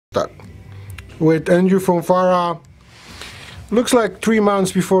That with Andrzej Fonfara. Looks like 3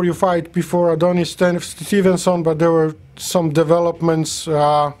 months before you fight, before Adonis Stevenson, but there were some developments,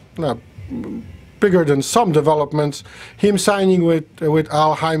 bigger than some developments. Him signing with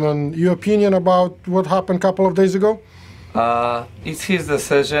Haymon. Your opinion about what happened a couple of days ago? It's his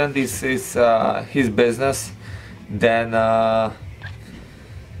decision. This is his business. Then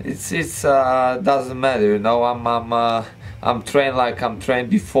it's doesn't matter. You know, I'm trained like I'm trained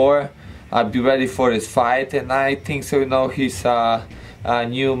before. I'll be ready for his fight, and I think so. You know, he's a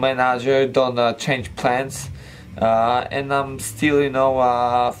new manager. Don't change plans, and I'm still, you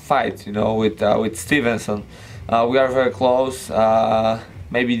know, fight. You know, with Stevenson. We are very close.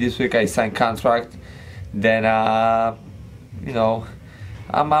 Maybe this week I sign contract. Then you know,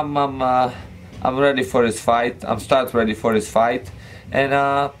 I'm ready for his fight. I'm start ready for his fight, and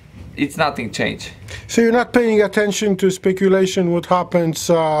it's nothing changed. So you're not paying attention to speculation what happens,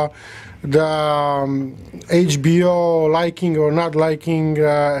 the HBO liking or not liking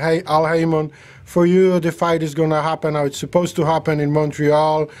Haymon. For you, the fight is going to happen how it's supposed to happen in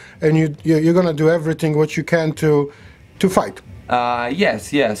Montreal, and you're going to do everything what you can to fight.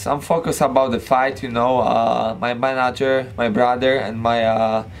 Yes. I'm focused about the fight. You know, my manager, my brother, and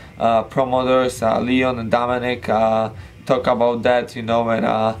my promoters, Leon and Dominic, talk about that. You know, and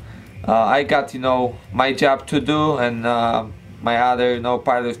I got, you know, my job to do, and my other, you know,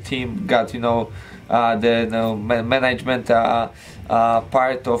 part of the team got, you know, the management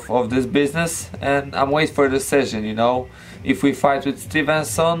part of this business, and I'm waiting for a decision. You know, if we fight with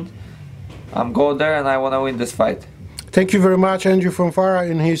Stevenson, I'm go there and I want to win this fight. Thank you very much, Andrzej Fonfara,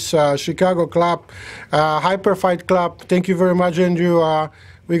 in his Chicago club, Hyper Fight Club. Thank you very much, Andrew.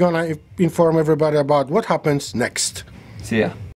 We're gonna inform everybody about what happens next. See ya.